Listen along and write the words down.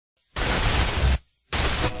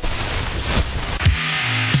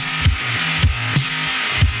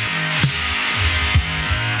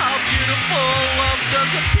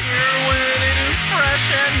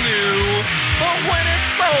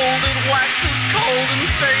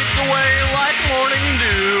fades away like morning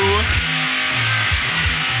dew.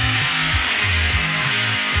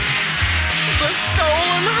 The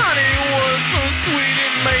stolen honey was so sweet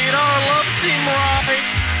it made our love seem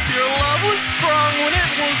right. Your love was strong when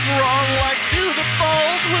it was wrong, like dew that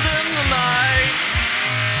falls within